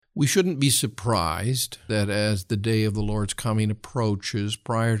We shouldn't be surprised that as the day of the Lord's coming approaches,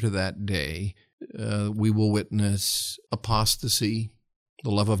 prior to that day, we will witness apostasy.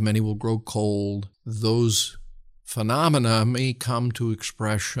 The love of many will grow cold. Those phenomena may come to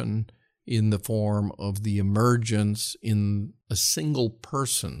expression in the form of the emergence in a single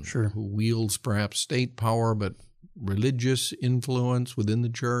person who wields perhaps state power but religious influence within the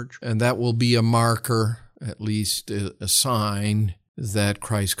church. And that will be a marker, at least a sign, that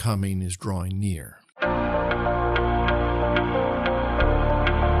Christ's coming is drawing near.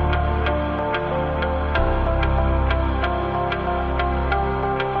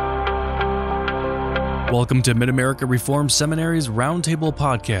 Welcome to Mid-America Reformed Seminary's Roundtable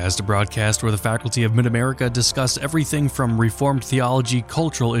Podcast, a broadcast where the faculty of Mid-America discuss everything from Reformed theology,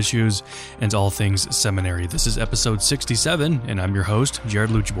 cultural issues, and all things seminary. This is episode 67, and I'm your host,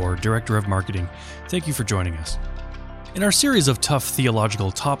 Jared Luchbor, Director of Marketing. Thank you for joining us. In our series of tough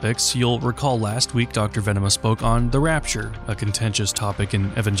theological topics, you'll recall last week Dr. Venema spoke on the rapture, a contentious topic in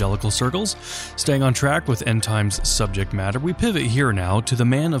evangelical circles. Staying on track with end times subject matter, we pivot here now to the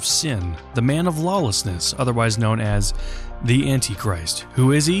man of sin, the man of lawlessness, otherwise known as the Antichrist.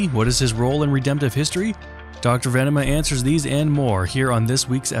 Who is he? What is his role in redemptive history? Dr. Venema answers these and more here on this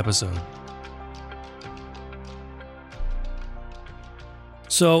week's episode.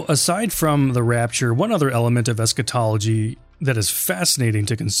 So, aside from the rapture, one other element of eschatology that is fascinating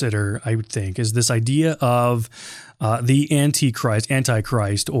to consider, I would think, is this idea of the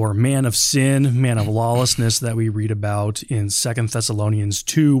Antichrist, or man of sin, man of lawlessness that we read about in 2 Thessalonians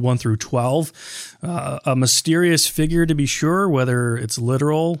 2, 1 through 12. A mysterious figure, to be sure, whether it's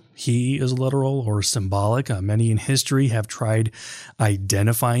literal, he is literal, or symbolic. Many in history have tried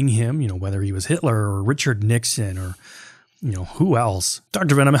identifying him, whether he was Hitler or Richard Nixon or who else?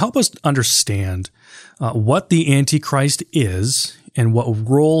 Dr. Venema, help us understand what the Antichrist is and what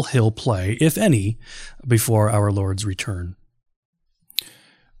role he'll play, if any, before our Lord's return.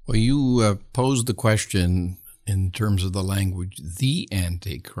 Well, you posed the question in terms of the language, the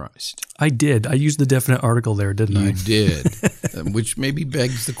Antichrist. I did. I used the definite article there, didn't I? You did, which maybe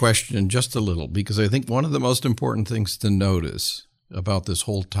begs the question just a little, because I think one of the most important things to notice about this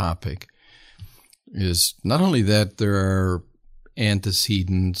whole topic is not only that there are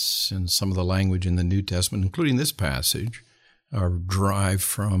antecedents and some of the language in the New Testament, including this passage, are derived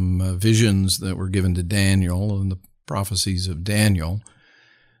from visions that were given to Daniel and the prophecies of Daniel,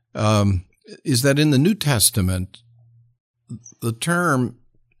 is that in the New Testament, the term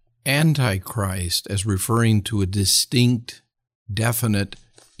Antichrist as referring to a distinct, definite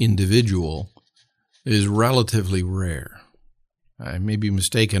individual is relatively rare. I may be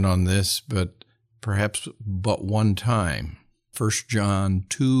mistaken on this, but perhaps but one time, 1 John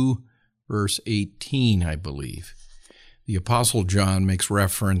 2, verse 18, I believe. The Apostle John makes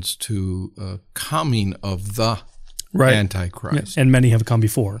reference to coming of the Antichrist. And many have come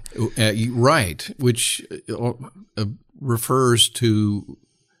before. Right, which refers to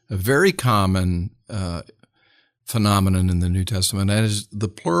a very common phenomenon in the New Testament, as the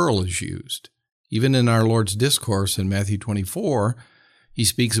plural is used. Even in our Lord's discourse in Matthew 24, he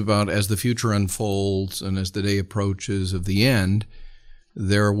speaks about as the future unfolds and as the day approaches of the end,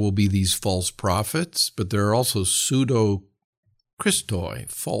 there will be these false prophets, but there are also pseudo-Christoi,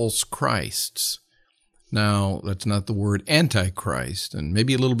 false Christs. Now, that's not the word Antichrist, and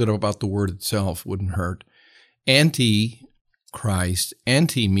maybe a little bit about the word itself wouldn't hurt. Antichrist,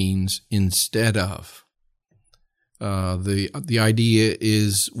 anti means instead of. The idea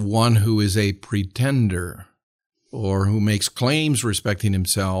is one who is a pretender, or who makes claims respecting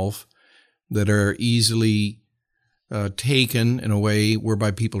himself that are easily taken in a way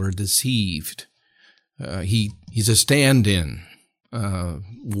whereby people are deceived. He's a stand-in,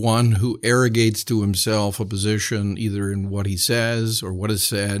 one who arrogates to himself a position either in what he says or what is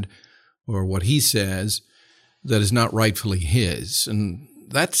said or what he says that is not rightfully his. In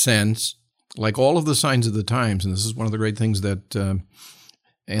that sense, like all of the signs of the times, and this is one of the great things that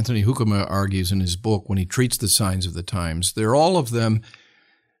Anthony Hoekema argues in his book when he treats the signs of the times, they're all of them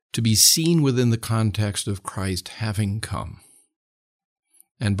to be seen within the context of Christ having come.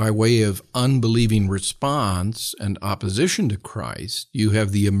 And by way of unbelieving response and opposition to Christ, you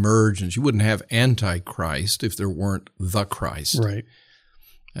have the emergence. You wouldn't have Antichrist if there weren't the Christ. Right.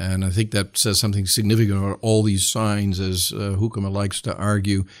 And I think that says something significant about all these signs, as Hoekema likes to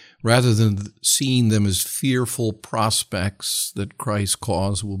argue, rather than seeing them as fearful prospects that Christ's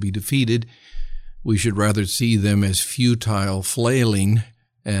cause will be defeated, we should rather see them as futile flailing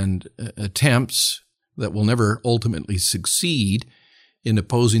and attempts that will never ultimately succeed in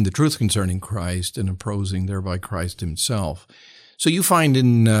opposing the truth concerning Christ and opposing thereby Christ himself. So you find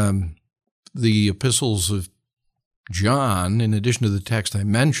in the epistles of John, in addition to the text I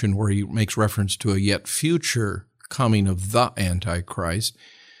mentioned where he makes reference to a yet future coming of the Antichrist,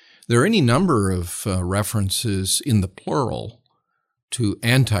 there are any number of references in the plural to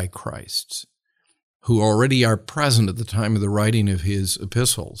antichrists who already are present at the time of the writing of his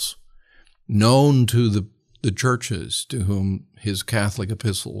epistles, known to the churches to whom his Catholic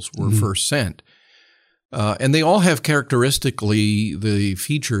epistles were first sent. And they all have characteristically the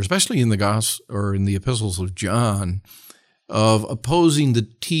feature, especially in the gospel or in the epistles of John, of opposing the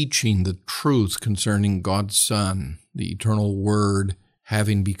teaching, the truth concerning God's Son, the eternal Word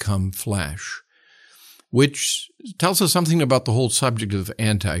having become flesh, which tells us something about the whole subject of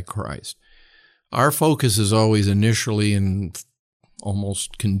Antichrist. Our focus is always initially and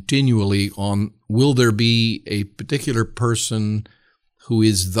almost continually on, will there be a particular person who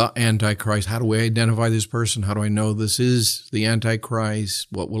is the Antichrist? How do we identify this person? How do I know this is the Antichrist?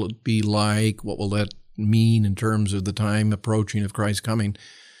 What will it be like? What will that mean in terms of the time approaching of Christ's coming?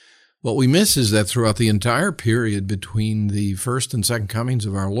 What we miss is that throughout the entire period between the first and second comings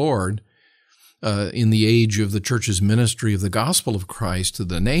of our Lord, in the age of the church's ministry of the gospel of Christ to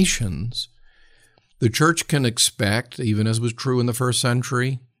the nations, the church can expect, even as was true in the first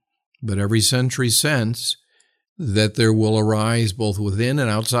century, but every century since, that there will arise both within and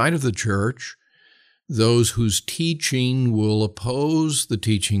outside of the church those whose teaching will oppose the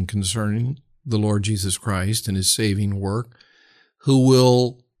teaching concerning the Lord Jesus Christ and his saving work, who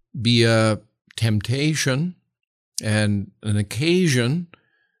will be a temptation and an occasion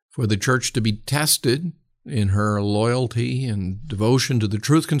for the church to be tested in her loyalty and devotion to the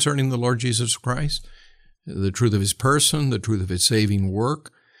truth concerning the Lord Jesus Christ, the truth of his person, the truth of his saving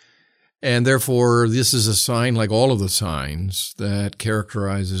work. And therefore, this is a sign, like all of the signs, that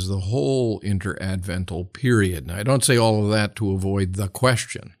characterizes the whole interadvental period. Now, I don't say all of that to avoid the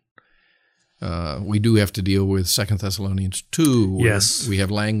question. We do have to deal with 2 Thessalonians 2, where we have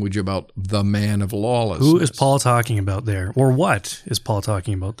language about the man of lawlessness. Who is Paul talking about there? Or what is Paul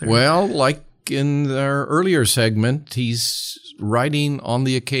talking about there? Well, like in our earlier segment, he's writing on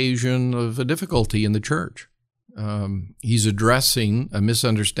the occasion of a difficulty in the church. He's addressing a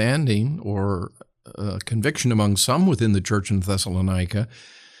misunderstanding or a conviction among some within the church in Thessalonica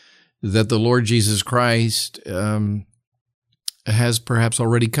that the Lord Jesus Christ has perhaps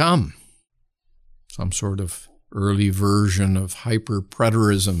already come. Some sort of early version of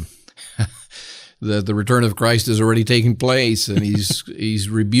hyper-preterism, that the return of Christ has already taken place, and he's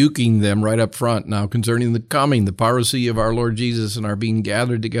rebuking them right up front now concerning the coming, the parousia of our Lord Jesus and our being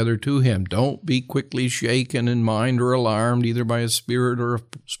gathered together to him. Don't be quickly shaken in mind or alarmed, either by a spirit or a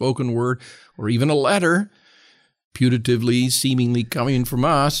spoken word, or even a letter, putatively, seemingly coming from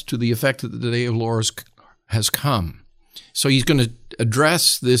us, to the effect that the day of the Lord has come. So he's going to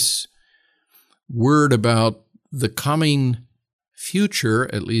address this word about the coming future,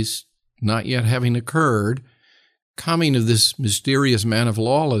 at least not yet having occurred, coming of this mysterious man of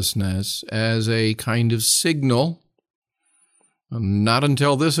lawlessness as a kind of signal. Not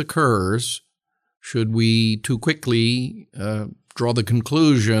until this occurs should we too quickly draw the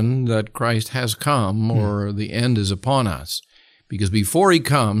conclusion that Christ has come or the end is upon us. Because before he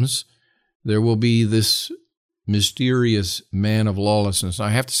comes, there will be this mysterious man of lawlessness. I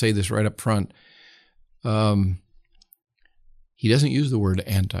have to say this right up front. He doesn't use the word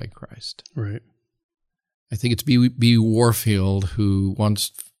Antichrist. Right. I think it's B. Warfield who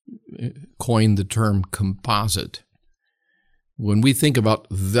once coined the term composite. When we think about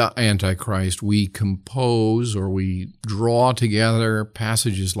the Antichrist, we compose or we draw together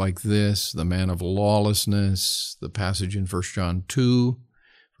passages like this, the man of lawlessness, the passage in 1 John 2,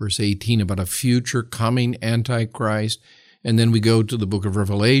 verse 18 about a future coming Antichrist. And then we go to the book of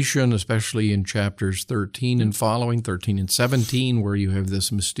Revelation, especially in chapters 13 and following, 13 and 17, where you have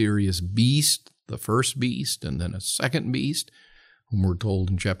this mysterious beast, the first beast, and then a second beast, whom we're told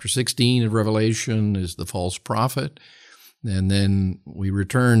in chapter 16 of Revelation is the false prophet. And then we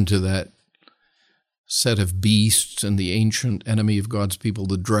return to that set of beasts and the ancient enemy of God's people,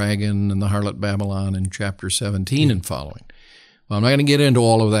 the dragon and the harlot Babylon, in chapter 17 and following. Well, I'm not going to get into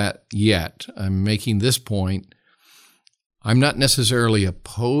all of that yet. I'm making this point. I'm not necessarily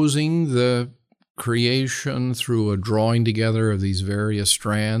opposing the creation through a drawing together of these various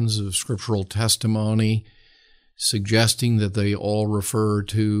strands of scriptural testimony, suggesting that they all refer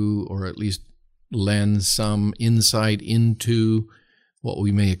to, or at least lend some insight into, what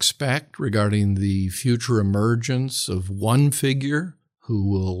we may expect regarding the future emergence of one figure who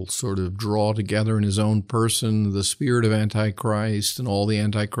will sort of draw together in his own person the spirit of Antichrist and all the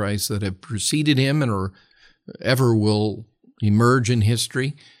Antichrists that have preceded him and or ever will emerge in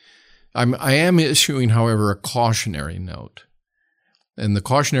history. I am issuing, however, a cautionary note. And the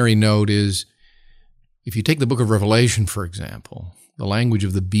cautionary note is, if you take the book of Revelation, for example, the language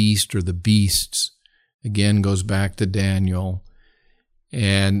of the beast or the beasts, again, goes back to Daniel,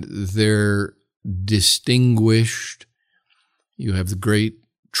 and they're distinguished. You have the great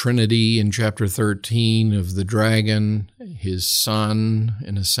Trinity in chapter 13 of the dragon, his son,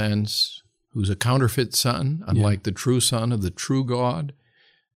 in a sense, who's a counterfeit son, unlike the true son of the true God.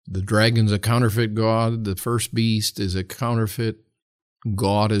 The dragon's a counterfeit god. The first beast is a counterfeit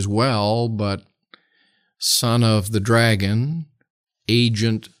god as well, but son of the dragon,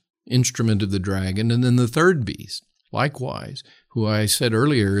 agent, instrument of the dragon. And then the third beast, likewise, who I said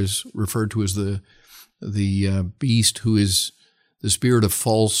earlier is referred to as the beast who is the spirit of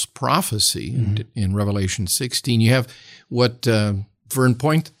false prophecy in Revelation 16. You have what Vern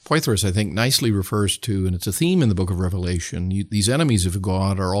Poythress, I think, nicely refers to, and it's a theme in the book of Revelation. These enemies of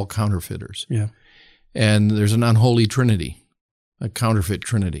God are all counterfeiters. Yeah. And there's an unholy trinity, a counterfeit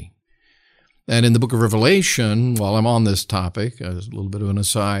trinity. And in the book of Revelation, while I'm on this topic, as a little bit of an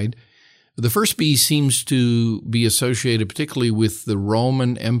aside, the first beast seems to be associated particularly with the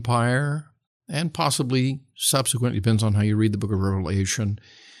Roman Empire and possibly subsequently, depends on how you read the book of Revelation,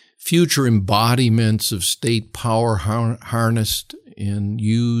 future embodiments of state power harnessed and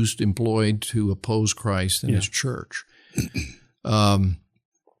used, employed to oppose Christ and his church.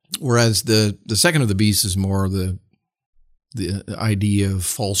 Whereas the second of the beasts is more the idea of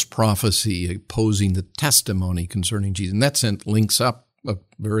false prophecy, opposing the testimony concerning Jesus. And that sense links up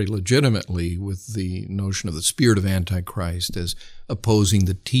very legitimately with the notion of the spirit of Antichrist as opposing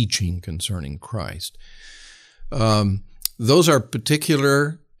the teaching concerning Christ. Those are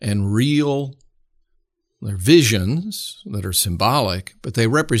particular and real. They're visions that are symbolic, but they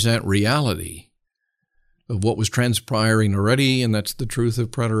represent reality of what was transpiring already, and that's the truth of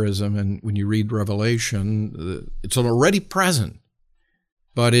preterism. And when you read Revelation, it's already present,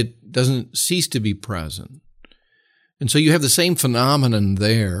 but it doesn't cease to be present. And so you have the same phenomenon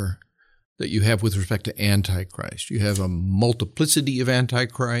there that you have with respect to Antichrist. You have a multiplicity of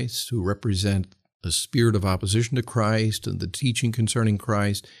Antichrists who represent a spirit of opposition to Christ and the teaching concerning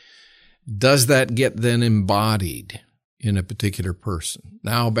Christ. Does that get then embodied in a particular person?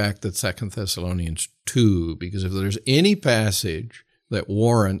 Now back to 2 Thessalonians 2, because if there's any passage that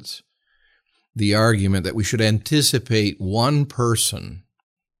warrants the argument that we should anticipate one person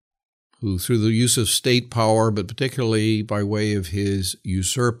who, through the use of state power, but particularly by way of his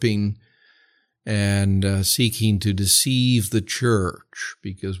usurping and seeking to deceive the church,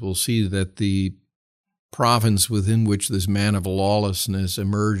 because we'll see that the province within which this man of lawlessness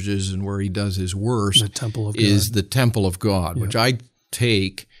emerges and where he does his worst is the temple of God, which I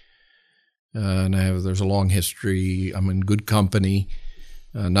take, and there's a long history, I'm in good company,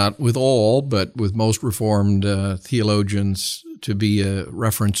 not with all, but with most Reformed theologians, to be a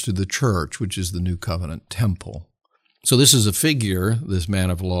reference to the church, which is the New Covenant temple. So this is a figure, this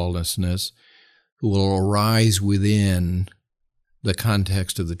man of lawlessness, who will arise within the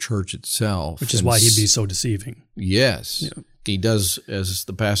context of the church itself. Which is why he'd be so deceiving. Yes. Yeah. He does, as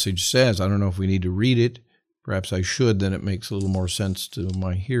the passage says. I don't know if we need to read it. Perhaps I should, then it makes a little more sense to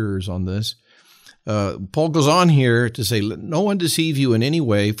my hearers on this. Paul goes on here to say, "Let no one deceive you in any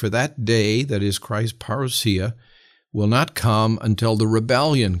way, for that day, that is Christ's parousia, will not come until the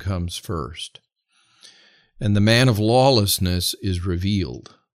rebellion comes first. And the man of lawlessness is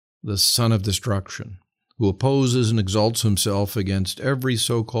revealed, the son of destruction, who opposes and exalts himself against every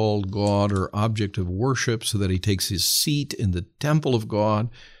so-called God or object of worship, so that he takes his seat in the temple of God,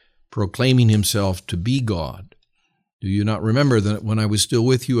 proclaiming himself to be God. Do you not remember that when I was still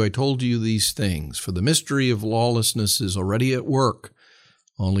with you, I told you these things? For the mystery of lawlessness is already at work.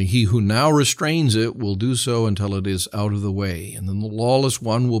 Only he who now restrains it will do so until it is out of the way. And then the lawless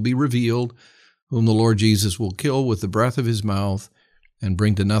one will be revealed, whom the Lord Jesus will kill with the breath of his mouth and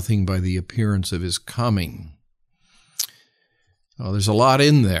bring to nothing by the appearance of his coming." Well, there's a lot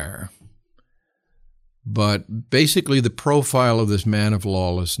in there. But basically the profile of this man of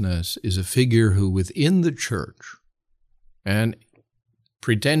lawlessness is a figure who within the church, and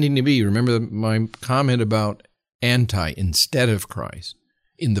pretending to be, remember my comment about anti instead of Christ,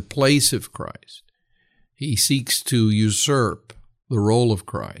 in the place of Christ, he seeks to usurp the role of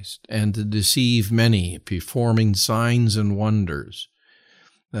Christ and to deceive many, performing signs and wonders.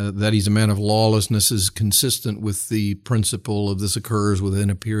 That he's a man of lawlessness is consistent with the principle of this occurs within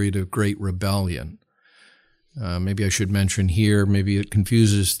a period of great rebellion. Maybe I should mention here, maybe it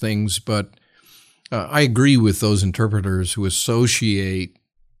confuses things, but I agree with those interpreters who associate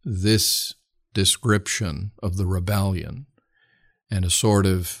this description of the rebellion and a sort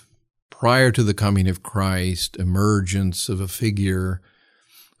of, prior to the coming of Christ, emergence of a figure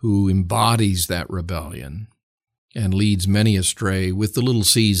who embodies that rebellion and leads many astray with the little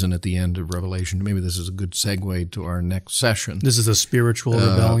season at the end of Revelation. Maybe this is a good segue to our next session. This is a spiritual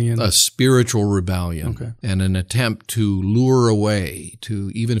rebellion? A spiritual rebellion, okay. And an attempt to lure away,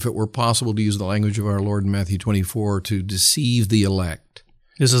 to, even if it were possible to use the language of our Lord in Matthew 24, to deceive the elect.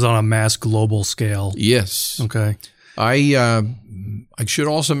 This is on a mass global scale. Yes. Okay. I should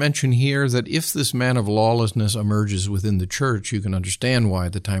also mention here that if this man of lawlessness emerges within the church, you can understand why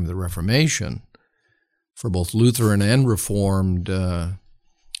at the time of the Reformation, for both Lutheran and Reformed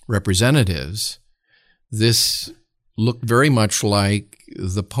representatives, this looked very much like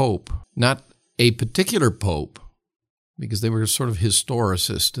the Pope. Not a particular Pope, because they were sort of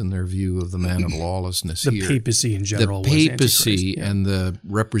historicist in their view of the man of lawlessness the here. The papacy in general. The papacy and the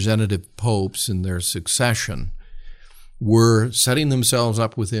representative popes in their succession were setting themselves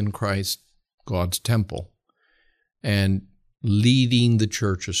up within Christ, God's temple, and leading the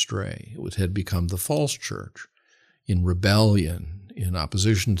church astray. It had become the false church in rebellion, in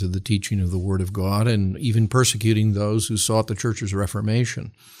opposition to the teaching of the Word of God, and even persecuting those who sought the church's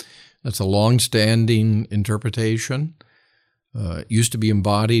reformation. That's a long-standing interpretation. It used to be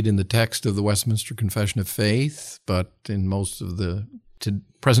embodied in the text of the Westminster Confession of Faith, but in most of the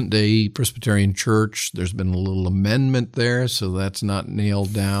present-day Presbyterian Church, there's been a little amendment there, so that's not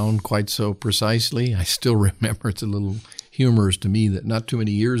nailed down quite so precisely. I still remember, it's a little humorous to me that not too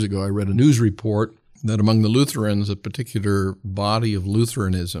many years ago I read a news report that among the Lutherans, a particular body of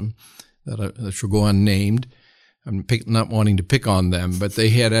Lutheranism that shall go unnamed, I'm not wanting to pick on them, but they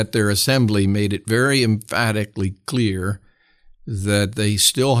had at their assembly made it very emphatically clear that they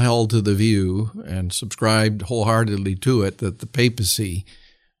still held to the view and subscribed wholeheartedly to it that the papacy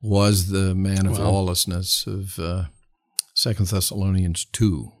was the man of lawlessness of 2 Thessalonians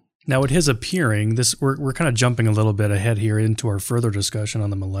 2. Now, at his appearing, we're kind of jumping a little bit ahead here into our further discussion on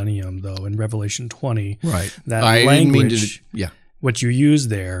the millennium, though, in Revelation 20. Right. That I language, didn't mean to, what you use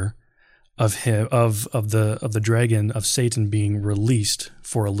there of him, of the dragon, of Satan being released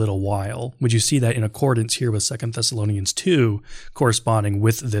for a little while. Would you see that in accordance here with 2 Thessalonians 2, corresponding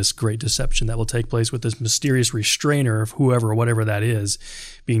with this great deception that will take place with this mysterious restrainer of whoever or whatever that is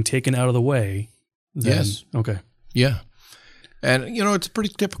being taken out of the way? Then, yes. Okay. Yeah. And, it's a pretty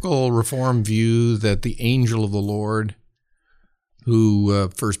typical Reformed view that the angel of the Lord, who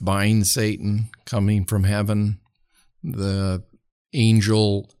first binds Satan coming from heaven, the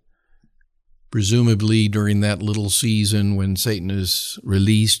angel presumably during that little season when Satan is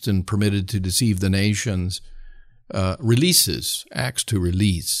released and permitted to deceive the nations, acts to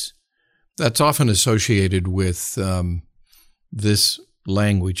release. That's often associated with this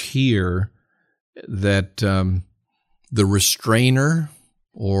language here that the restrainer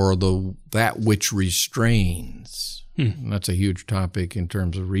or that which restrains. And that's a huge topic in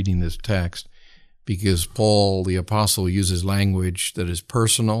terms of reading this text, because Paul, the apostle, uses language that is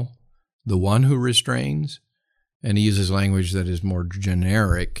personal, the one who restrains, and he uses language that is more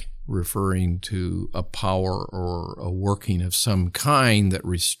generic, referring to a power or a working of some kind that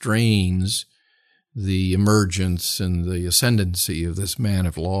restrains the emergence and the ascendancy of this man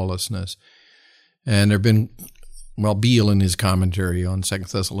of lawlessness. And there have been, Beale in his commentary on 2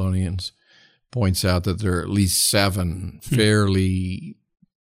 Thessalonians points out that there are at least 7 fairly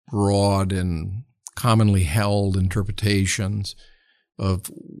broad and commonly held interpretations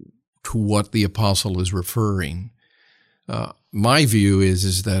to what the apostle is referring. My view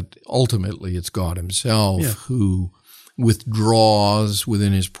is that ultimately it's God himself who withdraws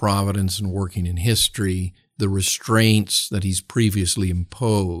within his providence and working in history the restraints that he's previously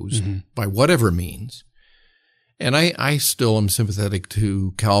imposed by whatever means. And I still am sympathetic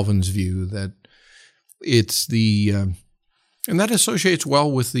to Calvin's view that it's and that associates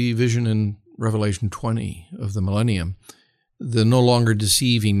well with the vision in Revelation 20 of the millennium, the no longer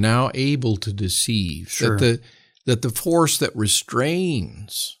deceiving, now able to deceive. Sure. That the force that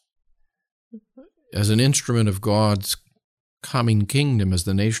restrains as an instrument of God's coming kingdom as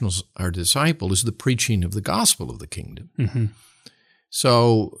the nations are discipled is the preaching of the gospel of the kingdom. Mm-hmm.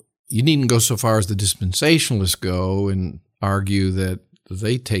 So you needn't go so far as the dispensationalists go and argue that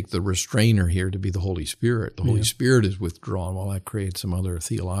they take the restrainer here to be the Holy Spirit. The Holy Spirit is withdrawn. Well, that creates some other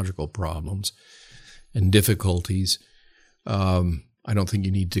theological problems and difficulties. I don't think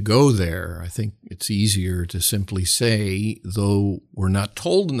you need to go there. I think it's easier to simply say, though we're not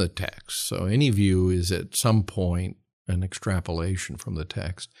told in the text, so any view is at some point an extrapolation from the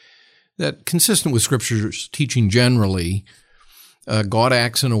text, that consistent with Scripture's teaching generally, God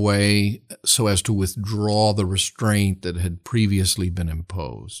acts in a way so as to withdraw the restraint that had previously been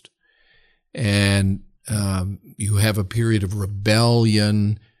imposed. And you have a period of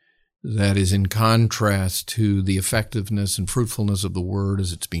rebellion that is in contrast to the effectiveness and fruitfulness of the word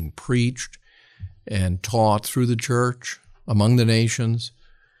as it's being preached and taught through the church among the nations,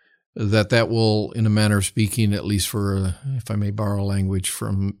 that will, in a manner of speaking, at least for, if I may borrow language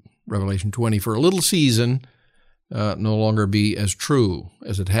from Revelation 20, for a little season, no longer be as true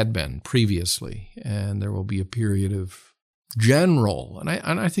as it had been previously. And there will be a period of general, and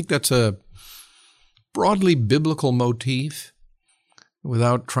I think that's a broadly biblical motif,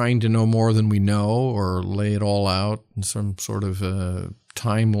 without trying to know more than we know or lay it all out in some sort of a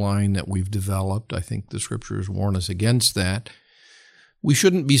timeline that we've developed. I think the scriptures warn us against that. We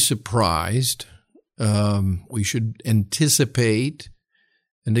shouldn't be surprised. We should anticipate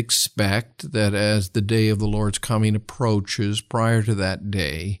and expect that as the day of the Lord's coming approaches, prior to that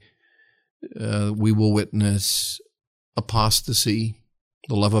day, we will witness apostasy.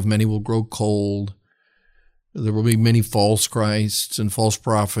 The love of many will grow cold. There will be many false Christs and false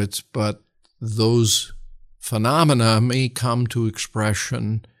prophets, but those phenomena may come to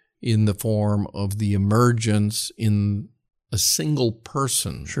expression in the form of the emergence in a single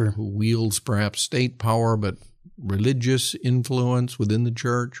person who wields perhaps state power, but religious influence within the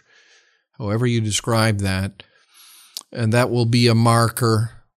church, however you describe that. And that will be a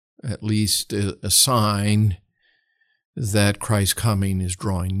marker, at least a sign, that Christ's coming is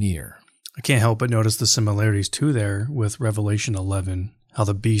drawing near. I can't help but notice the similarities too there with Revelation 11, how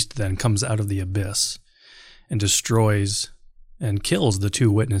the beast then comes out of the abyss and destroys and kills the two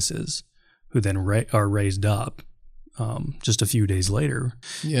witnesses who then are raised up just a few days later.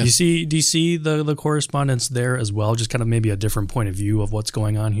 Yes. Do you see the correspondence there as well, just kind of maybe a different point of view of what's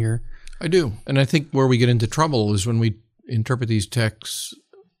going on here? I do. And I think where we get into trouble is when we interpret these texts,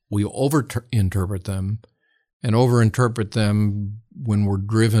 we over-interpret them and over-interpret them when we're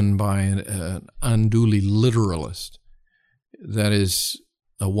driven by an unduly literalist. That is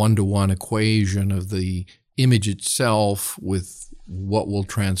a one-to-one equation of the image itself with what will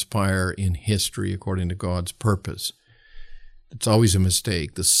transpire in history according to God's purpose. It's always a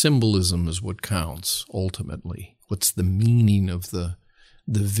mistake. The symbolism is what counts ultimately. What's the meaning of the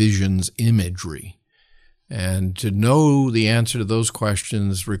vision's imagery? And to know the answer to those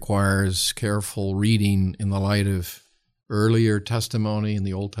questions requires careful reading in the light of earlier testimony in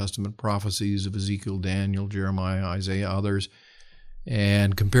the Old Testament prophecies of Ezekiel, Daniel, Jeremiah, Isaiah, others,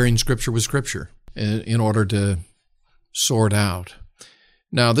 and comparing Scripture with Scripture in order to sort out.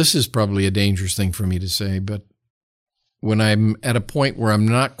 Now, this is probably a dangerous thing for me to say, but when I'm at a point where I'm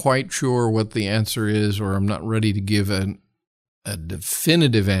not quite sure what the answer is, or I'm not ready to give a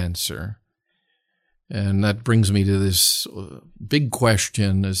definitive answer, and that brings me to this big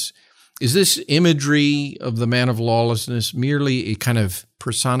question, is this imagery of the man of lawlessness merely a kind of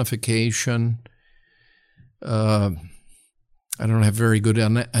personification? I don't have very good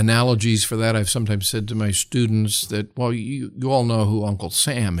analogies for that. I've sometimes said to my students that, well, you all know who Uncle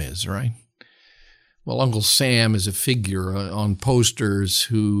Sam is, right? Well, Uncle Sam is a figure on posters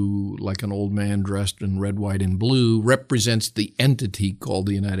who, like an old man dressed in red, white, and blue, represents the entity called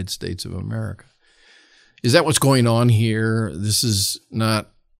the United States of America. Is that what's going on here? This is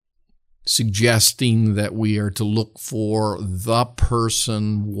not suggesting that we are to look for the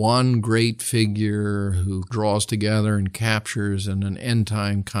person, one great figure who draws together and captures in an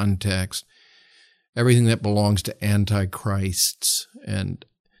end-time context everything that belongs to antichrists and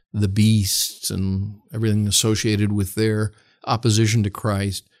the beasts and everything associated with their opposition to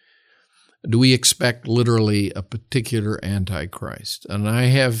Christ. Do we expect literally a particular antichrist? And I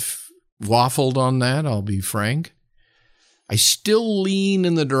have waffled on that, I'll be frank. I still lean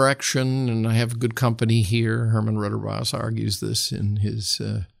in the direction, and I have good company here. Herman Rudderbass argues this in his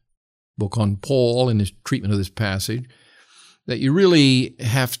book on Paul, in his treatment of this passage, that you really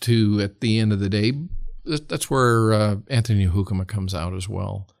have to, at the end of the day, that's where Anthony Hoekema comes out as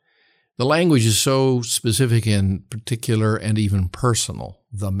well. The language is so specific and particular and even personal,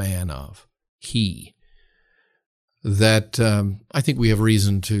 the man of, he, that I think we have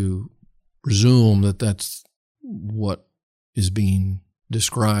reason to presume that that's what is being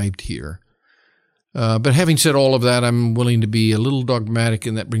described here. But having said all of that, I'm willing to be a little dogmatic,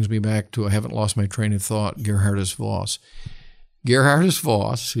 and that brings me back to, I haven't lost my train of thought, Gerhardus Voss. Gerhardus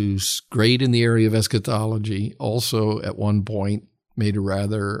Voss, who's great in the area of eschatology, also at one point made a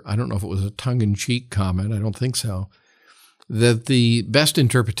rather, I don't know if it was a tongue-in-cheek comment, I don't think so, that the best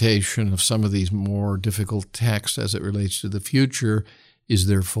interpretation of some of these more difficult texts as it relates to the future is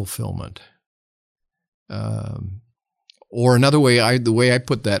their fulfillment. Or another way, the way I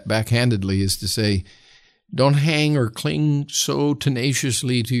put that backhandedly is to say, don't hang or cling so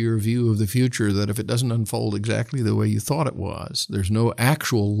tenaciously to your view of the future that if it doesn't unfold exactly the way you thought it was, there's no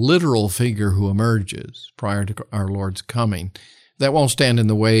actual literal figure who emerges prior to our Lord's coming, that won't stand in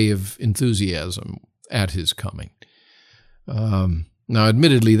the way of enthusiasm at his coming. Now,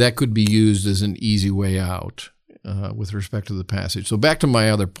 admittedly, that could be used as an easy way out with respect to the passage. So back to my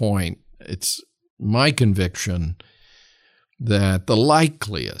other point, it's my conviction that the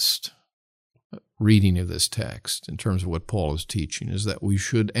likeliest reading of this text in terms of what Paul is teaching is that we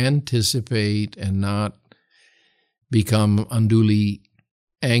should anticipate and not become unduly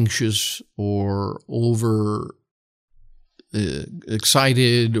anxious or over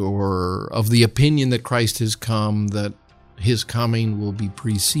excited or of the opinion that Christ has come, that his coming will be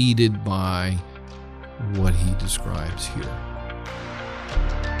preceded by what he describes here.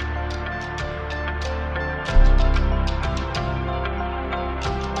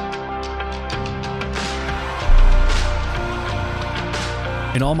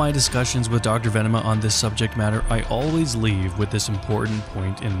 In all my discussions with Dr. Venema on this subject matter, I always leave with this important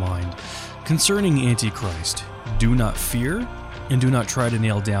point in mind. Concerning Antichrist, do not fear and do not try to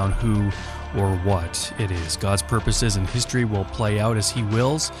nail down who or what it is. God's purposes and history will play out as he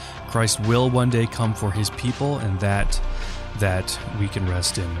wills. Christ will one day come for his people, and that we can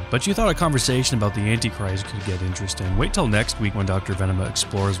rest in. But you thought a conversation about the Antichrist could get interesting. Wait till next week when Dr. Venema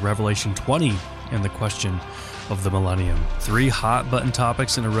explores Revelation 20 and the question of the millennium. 3 hot-button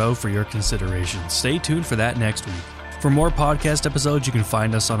topics in a row for your consideration. Stay tuned for that next week. For more podcast episodes, you can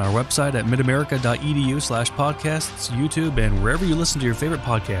find us on our website at midamerica.edu/podcasts, YouTube, and wherever you listen to your favorite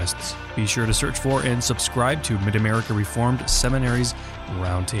podcasts. Be sure to search for and subscribe to Mid-America Reformed Seminary's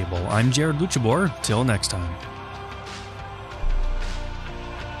Roundtable. I'm Jared Luchabor. Till next time.